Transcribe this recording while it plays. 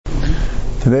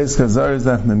Today's Chazar is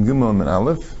Daf Mem Gimel and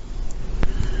Aleph,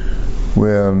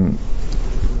 where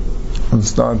we'll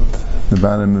start the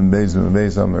Banim and Beis and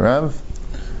Beis Amarav.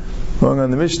 Going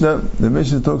on the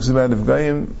Mishnah talks about if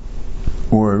Gayim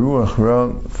or a Ruach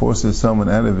Ra forces someone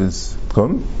out of his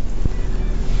Tchum,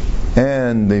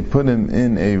 and they put him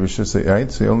in a Rishus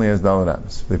Yachid, so he only has Daled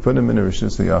Amos. They put him in a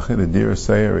Rishus Yachid, a deer, a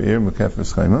sayer, a ear,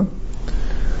 Mekefes Chayma.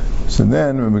 So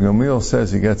then Rabbi Gamliel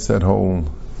says he gets that whole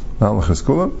Malachas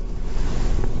Kula.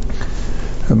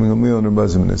 Rabbi Gamliel and Rabbi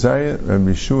Zim and Azariah,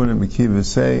 Rabbi Shua and Rabbi Kiva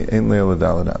say, Ein Leil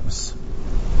Daled Amos.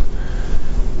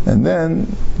 And then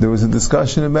there was a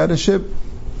discussion about a ship,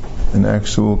 an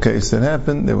actual case that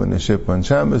happened. They were in a ship on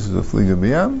Shabbos, it was a Fliga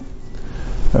B'Yam.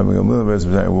 Rabbi Gamliel and Rabbi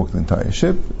Zim walked the entire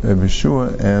ship. Rabbi Shua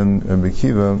and Rabbi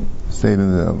Kiva stayed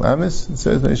in the Daled Amos. It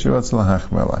says, Meishiratz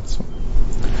Lahachmar Latzma.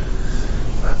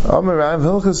 Amar Rav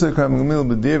Hilchas Rabbi Gamliel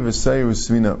B'Dir V'Sayer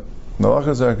V'Svina.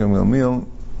 Malachas Rabbi Gamliel,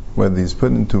 whether he's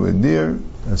put into a deer,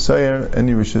 a sayer,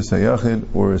 any Rishus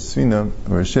HaYachid, or a svina,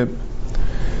 or a ship,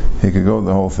 he could go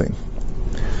the whole thing.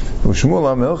 U'shmuel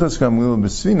HaMelchas Gamliel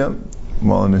B'Svina,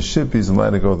 while in a ship he's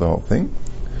allowed to go the whole thing.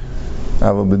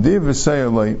 Aval B'dir V'Sayer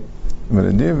Loi, but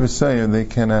a deer V'Sayer,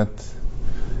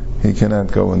 he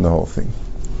cannot go in the whole thing.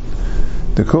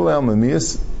 The Kul Al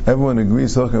Mamiyas, everyone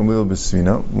agrees Hilchas Gamliel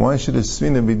B'Svina. Why should a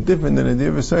svina be different than a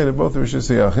deer V'Sayer? They're both Rishus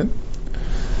HaYachid.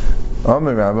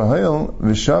 Amar Rabbi Hayil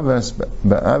v'shavas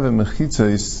ba'ave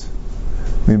mechitzais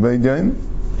mibaydaim,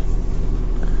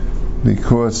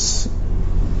 because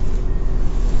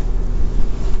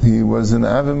he was an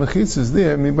ave mechitzas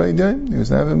there mibaydaim. He was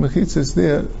an ave mechitzas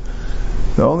there.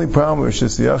 The only problem with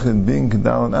Rishus Yachid being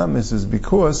Daled Amos is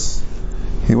because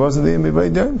he wasn't there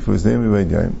mibaydaim. If he was there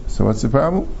mibaydaim, so what's the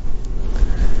problem?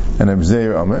 And Rabbi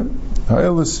Zeir Amar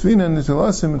Hayil l'sfina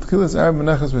nitulasim etchilas arba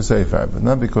nachas v'seif arba.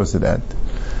 Not because of that.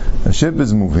 A ship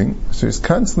is moving, so he's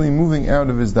constantly moving out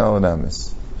of his Daled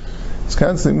Amos. He's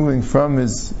constantly moving from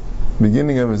his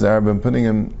beginning of his Arba and putting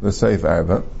him the Seif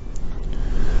Arba.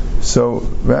 So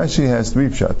Rashi has three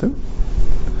pshatim.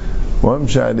 One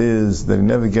pshat is that he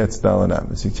never gets Daled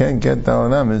Amos. You can't get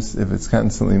Daled Amos if it's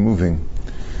constantly moving.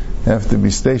 You have to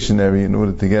be stationary in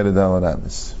order to get a Daled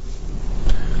Amos.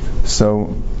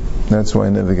 So that's why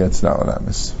he never gets Daled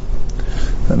Amos.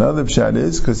 Another pshat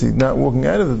is because he's not walking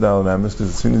out of the Daled Amos, because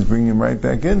as soon as bring him right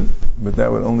back in, but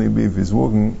that would only be if he's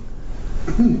walking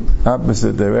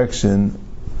opposite direction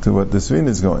to what the svina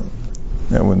is going.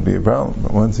 That wouldn't be a problem.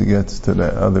 But once he gets to the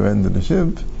other end of the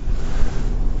ship,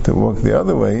 to walk the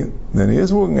other way, then he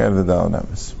is walking out of the Daled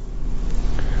Amos.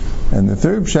 And the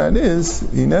third pshat is,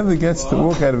 he never gets to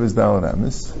walk out of his Daled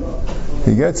Amos.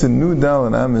 He gets a new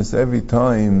Daled Amos every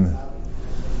time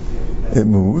it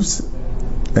moves,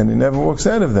 and he never walks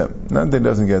out of them. Not that he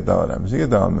doesn't get Daled Amos. You get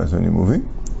Daled Amos when you're moving.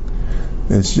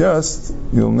 It's just,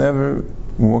 you'll never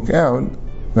walk out,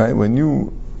 right? When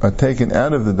you are taken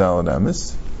out of the Daled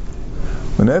Amos,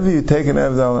 whenever you're taken out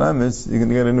of the Daled Amos, you're going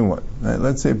to get a new one. Right?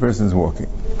 Let's say a person is walking.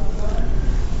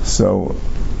 So,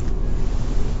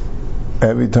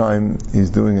 every time he's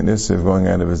doing an Isser of going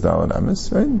out of his Daled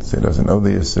Amos, right? So he doesn't know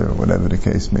the Isser, or whatever the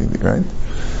case may be, right?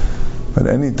 But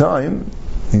any time,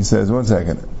 he says, 1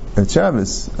 second, it's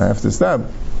Shabbos, I have to stop.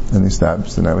 And he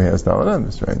stops, and now he has Daled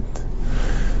Amos, right?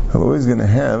 He's always going to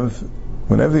have,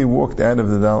 whenever he walked out of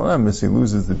the Daled Amos, he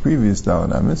loses the previous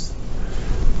Daled Amos,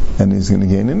 and he's going to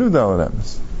gain a new Daled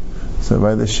Amos. So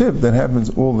by the ship, that happens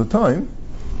all the time,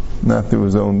 not through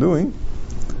his own doing.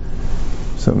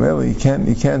 So really, he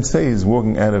can't say he's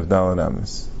walking out of Daled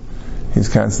Amos. He's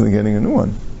constantly getting a new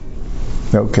one.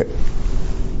 Okay.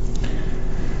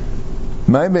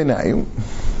 My benayu.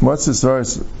 What's the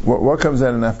source? What comes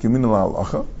out of Nafkamina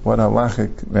La'alacha? What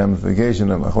halachic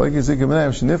ramification of La'alacha?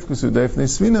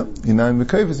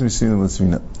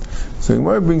 So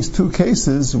Gemara brings two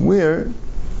cases where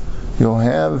you'll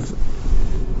have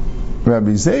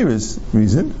Rabbi Zeir's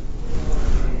reason,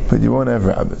 but you won't have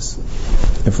Rabbis.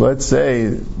 If, let's say,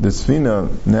 the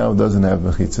Sfina now doesn't have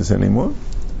Mechitzas anymore,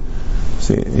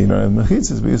 say you don't have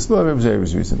Mechitzas, but you still have Rabbi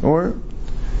Zeir's reason. Or,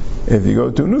 if you go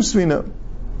to a new Sfina,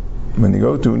 when you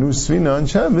go to a new svina on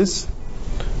Shabbos,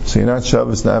 so you're not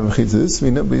Shabbos, not Mechitzas this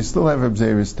svina, but you still have Reb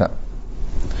Zeir's tam.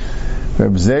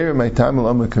 Reb Zeir my tam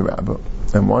al Rabba.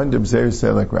 And why did Reb Zeir say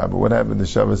like Rabba? What happened to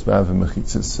Shabbos b'av and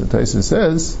Mechitzas? So Taisa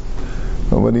says,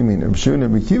 well, what do you mean? Reb Shua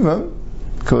and Reb Kiva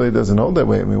clearly doesn't hold that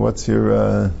way. I mean, what's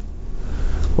your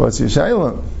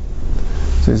shayla?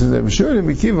 So he says, Reb Shua and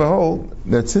Reb Kiva hold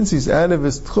that since he's out of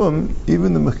his tchum,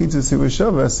 even the Mechitzas he was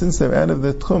Shabbos, since they're out of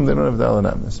the tchum, they don't have Daled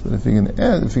Amos. But if you're going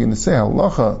to say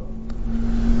halacha,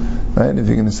 right? If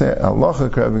you're going to say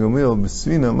halacha, Rabbi Gamliel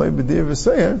b'svina loy b'dir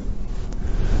v'sayer,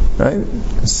 right?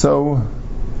 So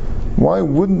Why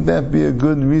wouldn't that be a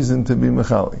good reason to be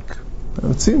mechalik? It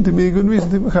would seem to be a good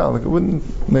reason to be mechalik. It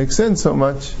wouldn't make sense so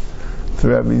much for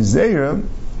Rabbi Zeira,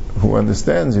 who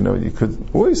understands, you could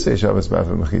always say Shabbos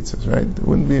b'afa mechitzas, right? It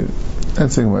wouldn't be,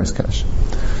 that's the Gemara's kasha.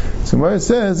 So Gemara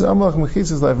says, Amalach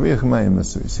mechitzas la'avriach mayim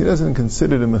masuis. He doesn't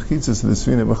consider the mechitzas of the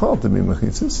Sfina B'chal to be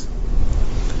mechitzas.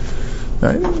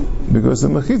 Right? Because the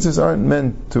mechitzas aren't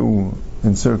meant to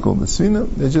encircle the Sfina,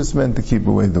 they're just meant to keep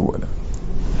away the water.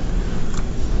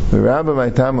 The Rabbi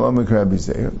Maitam Omek Rabbi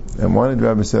Zeir, and wanted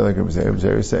Rabbi say like Rabbi Zeir. Rabbi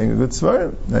Zeir is saying a good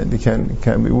svarim, right? They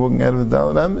can't be walking out of the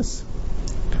Daled Amos.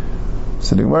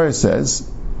 So the Gemara says,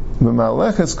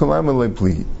 "B'malechas kolam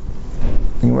leplihi."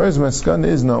 The Gemara's maskana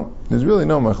is no. There's really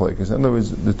no machlekes. In other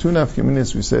words, the two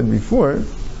nafkaminis we said before,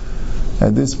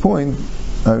 at this point,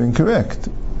 are incorrect,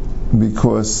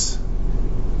 because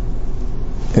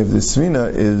if the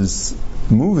Sfina is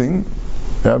moving,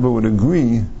 Rabbi would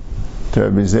agree to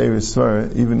Rabbi Zeir's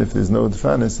svara, even if there's no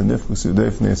dfanis and nifchus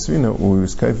udefnei Sfina, or he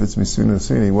was kaifetz misfina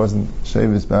Sfina, he wasn't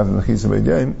shavis b'av mechisa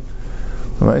b'yayim.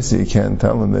 I see, you can't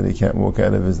tell him that he can't walk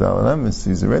out of his Daled Amos.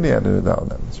 He's already out of the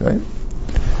Daled Amos, right?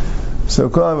 So,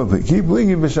 keep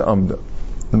ligi b'sha'amda.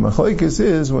 The machlekes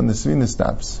is when the Sfina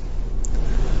stops.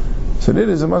 So that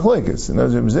is a machlekes. And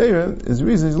as Rabbi Zeira, his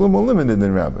reason is a little more limited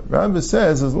than Rabbi. Rabbi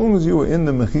says, as long as you were in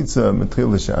the mechitza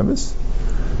metril Shabbos,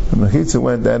 the mechitza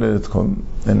went out of the tchum,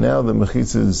 and now the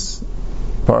mechitza is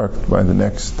parked by the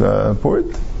next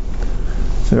port.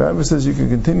 So Rabbi says you can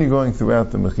continue going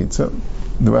throughout the mechitza,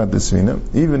 throughout the Sfina,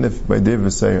 even if by Dev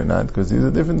V'Sei or not, because these are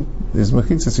different, there's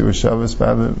mechitzas who are Shabbos,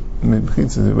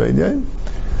 mechitzas who are B'Yayim,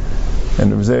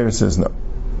 and Rabbi Zeir says no.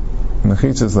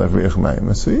 Mechitzas l'avriach mayim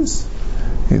masuis,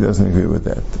 he doesn't agree with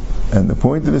that. And the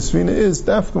point of the Sfina is,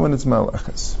 dafka when it's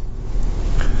malachas.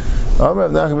 Amar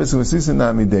Rav Nachman Yitzchak V'Sisa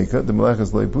Nami Deka, the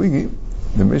malachas loy pligi,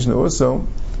 the Mishnah also,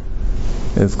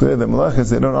 it's clear that malachas,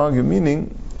 they don't argue,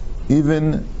 meaning,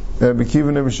 even Rabbi Kiva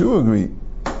and Rabbi Shua agree.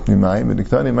 The Mishnah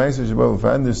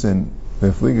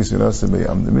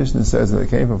says that it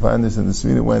came from Fanderson, the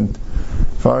Sfina went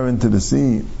far into the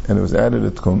sea, and it was added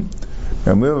at Tchum.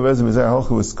 Rabbi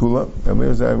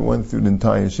went through the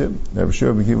entire ship. Rabbi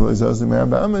Shua, Rabbi Kiva,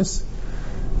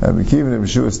 Rabbi Kiva and Rabbi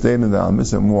Shua stayed in the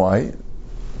Amos, and why?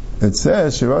 It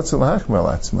says, that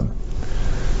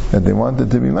they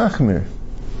wanted to be machmir.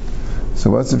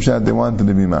 So what's the pshat they wanted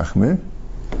to be machmir?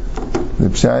 The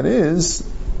pshat is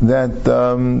that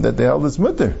they held its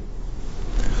mutter.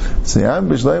 Seyam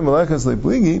b'shlei malachas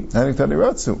lepligi hanik tani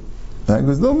ratzu. Hanik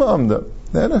was no ma'amda.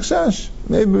 They had a chash.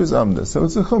 Maybe it was amda. So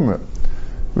it's a chumrah.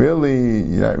 Really,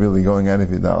 you're not really going out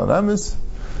of your Daled Amos.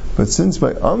 But since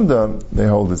by amda they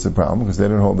hold it's a problem, because they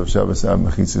don't hold of Shabbos ab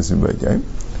mechitzas in B'yayim,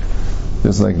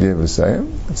 just like Dev V'Sei.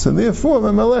 So therefore, by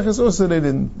malachas also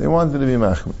they wanted to be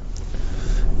machmir.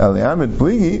 Aliyamid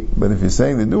pligi, but if you're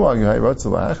saying they do argue, hay ratzu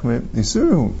la'achmir,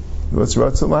 yisuruhu. What's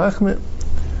Ratzah La'achmir?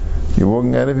 You're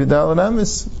walking out of your Daled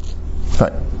Amos.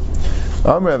 Fine.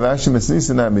 Amr Rav Ashi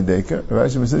Mesnisa Namideka. Rav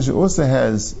Ashi Mesnisa also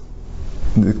has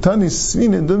the Ktani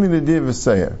Sfina Dumi L'Dir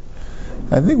V'Seir.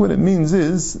 I think what it means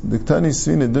is, the Ktani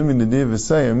Sfina Dumi L'Dir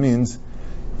V'Seir means,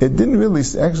 it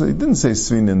didn't say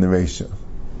Sfina in the ratio.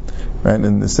 Right?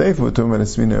 In the Sefer we're talking about a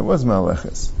Sfina, it was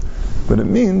Malachas. But it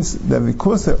means that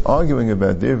because they're arguing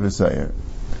about Dir V'Seir,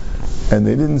 and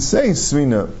they didn't say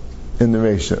Sfina in the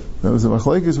Reisha. That was the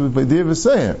machlekes with by Dir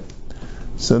V'Seir.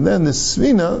 So then the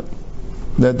Sfina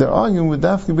that they're arguing would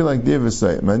have to be like Dir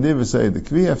V'Seir. My Dir V'Seir the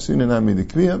Kviyah, Sfina Nami the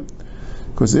Kviyah.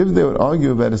 Because if they would argue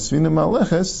about a Sfina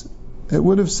Maleches, it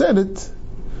would have said it.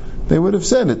 They would have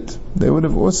said it. They would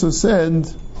have also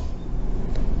said,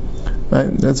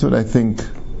 right? That's what I think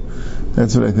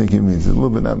it means. A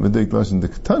little bit not Medik Lashon the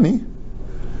Ketani,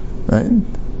 right?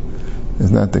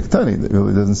 It's not the Ketani. It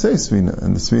really doesn't say Sfina.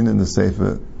 And the Sfina in the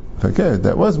Sefer okay,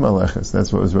 that was Malachas.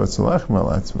 That's what was Ratzalach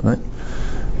Malatzma, right?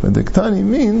 But the Ktani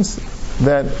means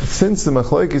that since the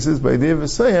Machlokes is by Dir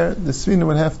V'Seir, the Sfina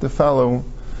would have to follow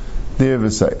Dir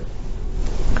V'Seir.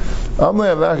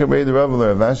 Amle Avach Abei the Rav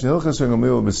Lerav Hilchas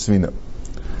Gamliel b'Sfina.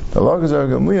 The Hilchas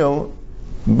Gamliel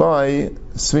by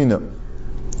Sfina.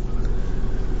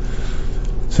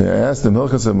 So I asked them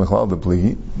Hilchas of Mechlal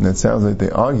Deplihi, and it sounds like they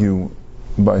argue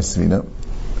by Sfina,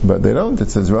 but they don't.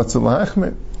 It says Ratzal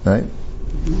Hachmer, right?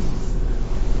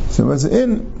 So what's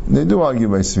in? They do argue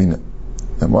by Sfina.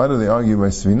 And why do they argue by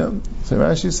Sfina? So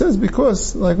Rashi says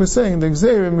because, like we're saying, the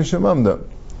Gzeir Misham Amda.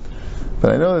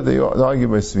 But I know that they argue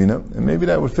by Sfina, and maybe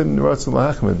that would fit in the Ratzal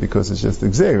Hachmer because it's just the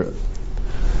Gzeir.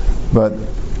 But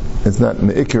it's not in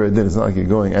the Ikra Din, it's not like you're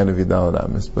going out of your Daled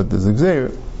Amos, but there's a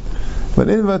Gzeir. But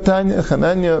in Vatanya,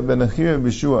 Chananya, Ben Achira,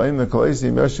 Bishua, Aim,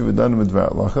 Kalaisi, Yashu, V'danu,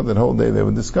 Midvar, Lacha, that whole day they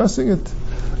were discussing it.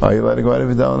 Are you allowed to go out of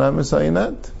your Daled Amos? Are you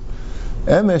not?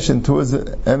 Emesh and towards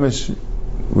Emesh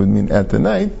would mean at the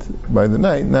night, by the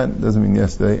night, not doesn't mean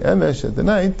yesterday. Emesh at the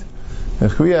night.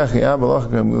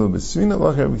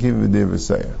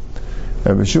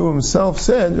 Rabbi Shua himself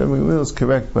said Rabbi Gamliel is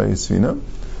correct by a svina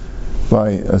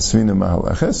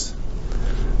mahaleches,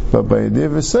 but by a day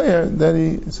v'seir, that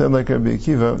he said like Rabbi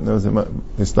Akiva.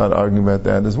 They start arguing about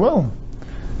that as well,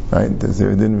 right? You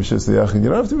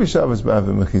don't have to be Shabbos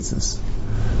b'avim mechitzas.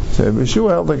 So Rabbi Shua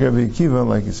held like Rabbi Akiva,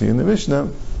 like you see in the Mishnah,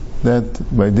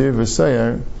 that by day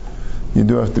v'seir you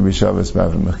do have to be Shabbos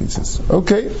b'avim mechitzas.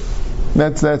 Okay,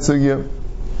 that's sugya.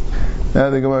 Now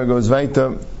the Gemara goes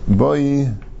weiter.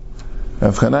 Boi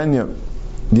Avchananya,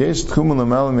 yesh tchumen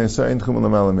l'malam me'asar, ein tchumen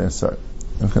l'malam me'asar.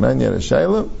 Avchananya had a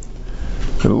shayla.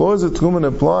 The laws of tchumen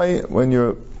apply when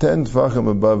you're 10 tefachim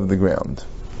above the ground.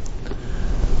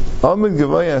 Amid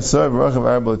gavay asar v'rachav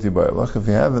arba l'tibayalach. If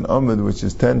you have an amid which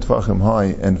is 10 tefachim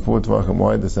high and 4 tefachim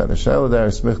wide, that's not a shayla there,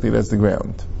 smichti, that's the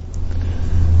ground.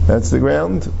 That's the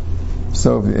ground.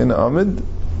 So if you're in an amid,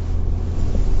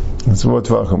 it's 4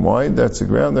 tefachim wide, that's the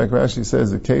ground. Like Rashi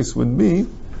says, the case would be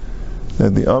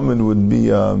that the amid would be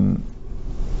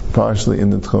partially in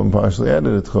the tchum, partially out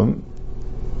of the tchum,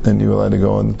 and you're allowed to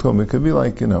go on the tchum. It could be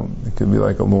like, it could be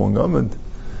like a long amid.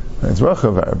 It's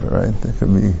rachav arba, right? It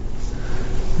could be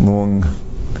long.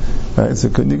 Right? So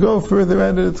could you go further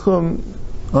out of the tchum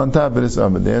on top of this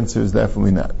amid? The answer is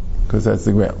definitely not, because that's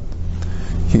the ground.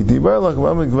 So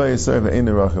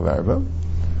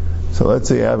let's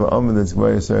say you have an amid that's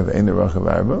gvayasar v'ein rachav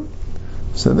arba.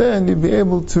 So then you'd be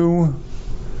able to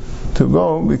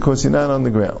go because you're not on the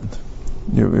ground.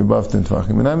 You're above 10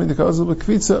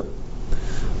 tefachim.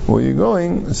 Or you're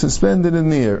going suspended in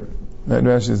the air. Right?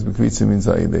 Rashi says b'kvitza means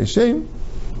ayidei shem.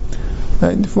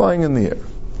 Right? You're flying in the air.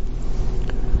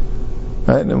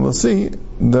 Right? And we'll see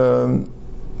the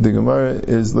Gemara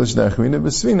is l'shnei achrina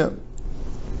b'svina.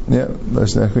 Yeah,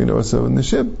 l'shnei achrina also in the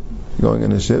ship. You're going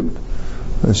in a ship.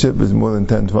 The ship is more than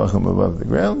 10 tefachim above the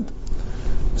ground.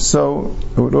 So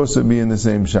it would also be in the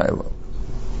same shiloh.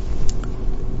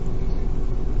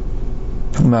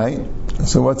 Right?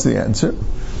 So what's the answer?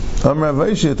 Amar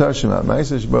Vaishya Tashima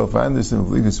Ma'isa Shbal Fandis and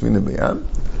Vliga Svina B'Yam.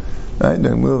 Right?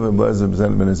 Then Will V'Blazer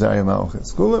B'Zan Ben Azariah Malchet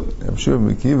Skula. Yavshur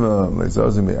B'Kiva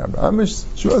Le'Zozim B'Yam Amish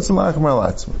Shuat Salach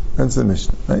Malatzma. That's the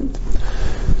Mishnah. Right?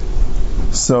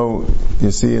 So you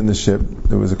see in the ship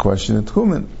there was a question of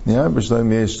Tchumen. Yeah,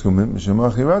 B'Shleim Yesh Tchumen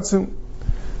B'Shemach Yiratzu.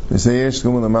 They say Yesh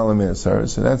Tchumen L'Malam Me'asar.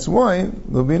 So that's why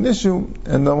there'll be an issue,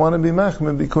 and they'll want to be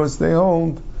machmir because they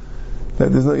hold that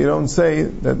there's no, you don't say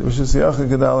that Rosh Hashanah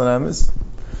Gadal and Amis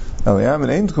Aliyam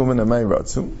and Ein Tchumen Amay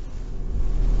Ratzu.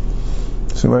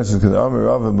 So Gemara says Gadal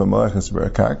Merava B'Malachas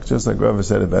Berakak, just like Rava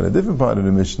said about a different part of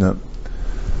the Mishnah,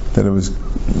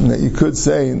 that you could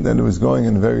say that it was going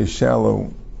in very shallow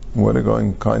water,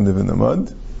 going kind of in the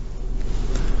mud,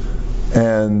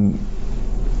 and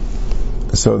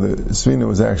so the Svina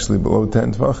was actually below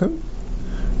 10 Tvachim.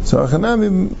 So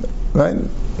Hachanami, right?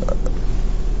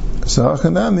 So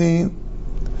Hachanami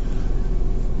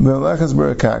Melachas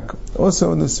Berakak. Also,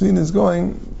 when the Svina is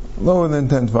going lower than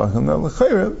 10 Tvachim. Now,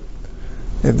 L'chaira,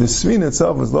 if the Svina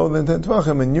itself is lower than 10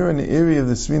 Tvachim, and you're in the area of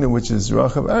the Svina which is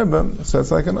Rachav Arba, so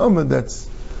it's like an Amud that's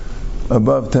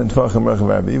above 10 Tvachim Rachav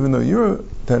Arba. Even though you're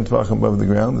 10 Tvachim above the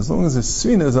ground, as long as the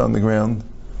Svina is on the ground,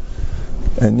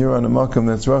 and you're on a Makam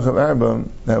that's Rachav Arba,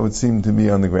 that would seem to be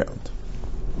on the ground.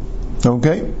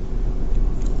 Okay?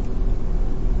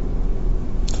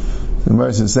 The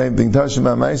Gemara says the same thing. They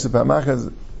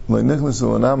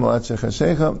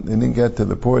didn't get to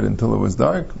the port until it was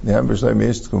dark. So I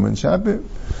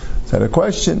had a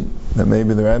question that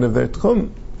maybe they're out of their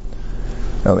tchum.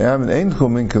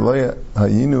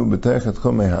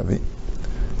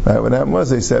 Right, what happened was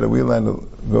they said, are we allowed to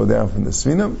go down from the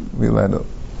Svina? Are we allowed to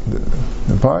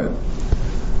depart?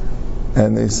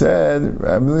 And they said,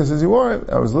 Rabbi says, you are.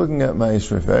 I was looking at my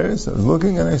Ishreferis, I was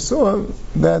looking and I saw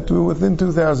that we were within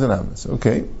 2,000 amas.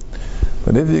 Okay.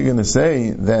 But if you're going to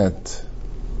say that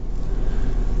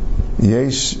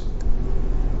Yesh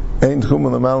Ein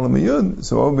Tchum L'Mal Miyud,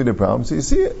 so what would be the problem? So you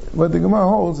see what the Gemara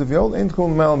holds, if you hold Ein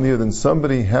Tchum L'Mal Miyud and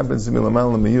somebody happens to be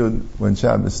L'Mal Miyud when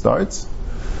Shabbos starts,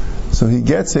 so he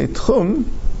gets a Tchum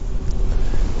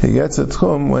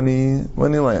when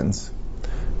he lands.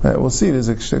 Right, we'll see there's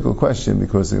a shtickle question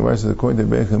because the Gemara says according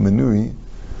to Becha Menui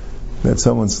that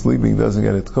someone sleeping doesn't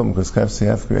get a Tchum because Kafsi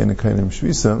Hafker Ein Kainim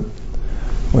Shvisa.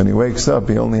 When he wakes up,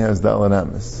 he only has Dalan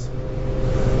Amis.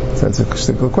 So that's a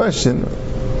shtickle question.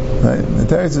 Right? The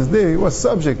Teretz is there, he was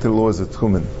subject to the laws of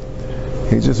Tchumen.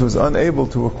 He just was unable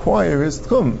to acquire his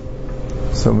Tchum.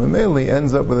 So Mameli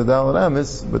ends up with a Dalan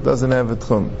Amis, but doesn't have a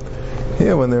Tchum.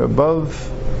 Here, when they're above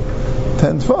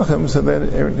 10 tefachim, so that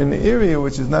in an area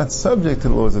which is not subject to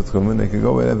the laws of tchumen, they can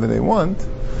go wherever they want.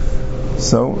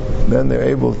 So then they're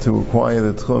able to acquire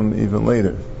the tchum even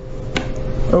later.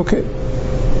 Okay.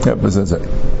 Yep, that's it.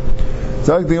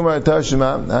 There were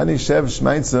 7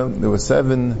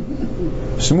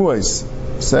 shmuos,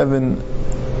 7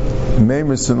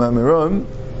 memers from Amiram,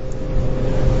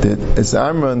 that es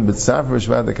Amran but Safar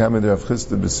Shabbat the Kamed Rav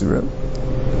Chisda B'Surim.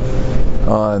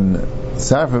 On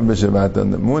Safar B'Shabbat, on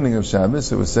the morning of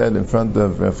Shabbos, it was said in front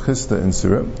of Rav Chisda in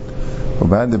Surim.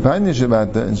 Ubad the Panya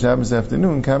Shabbat, in Shabbos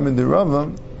afternoon, Kamed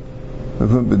Rava,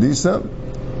 Bedisa,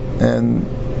 and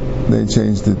they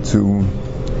changed it to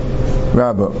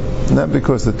Rabba. Not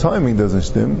because the timing doesn't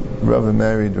stem. Rava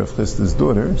married Rav Chisda's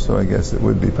daughter, so I guess it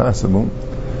would be possible.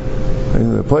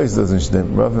 The place doesn't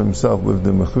stem. Rava himself lived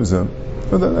in Mechuzah.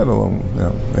 But that alone,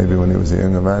 maybe when he was a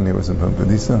younger man, he was in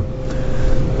Pampadisa.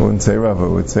 I wouldn't say Rava, I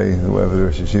would say whoever the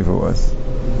Rosh Yeshiva was.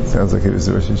 It sounds like he was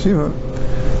the Rosh Yeshiva.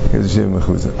 He was a Yeshiva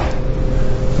Mechuzah.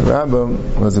 Rabba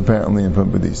was apparently in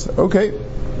Pampadisa. Okay.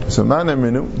 So Mana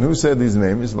Minu, who said these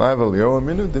names? Lav Eliyahu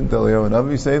Minu, didn't Eliyahu and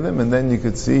Avi say them? And then you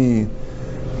could see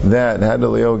that, how did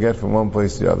Eliyahu get from one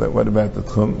place to the other? What about the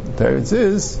Tchum? The Teretz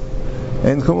is,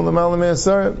 and Kum L'mal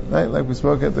Me'asar, right? Like we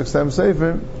spoke at the Chassam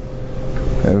Sefer.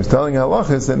 I was telling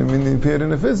halachas that it appeared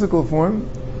in a physical form,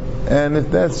 and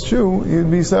if that's true, you'd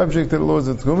be subject to the laws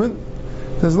of Tchumen.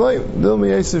 There's like, Dilmi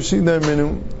Yosef Shidar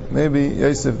Minu, maybe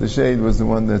Yosef the Shade was the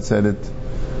one that said it,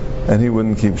 and he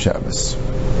wouldn't keep Shabbos.